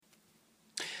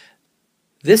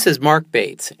This is Mark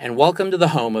Bates, and welcome to the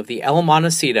home of the El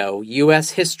Montecito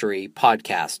U.S. History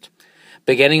podcast.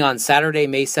 Beginning on Saturday,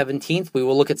 May 17th, we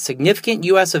will look at significant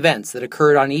U.S. events that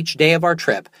occurred on each day of our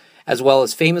trip, as well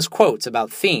as famous quotes about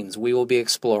themes we will be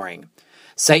exploring.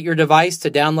 Set your device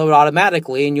to download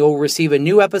automatically, and you'll receive a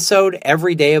new episode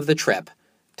every day of the trip.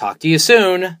 Talk to you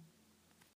soon!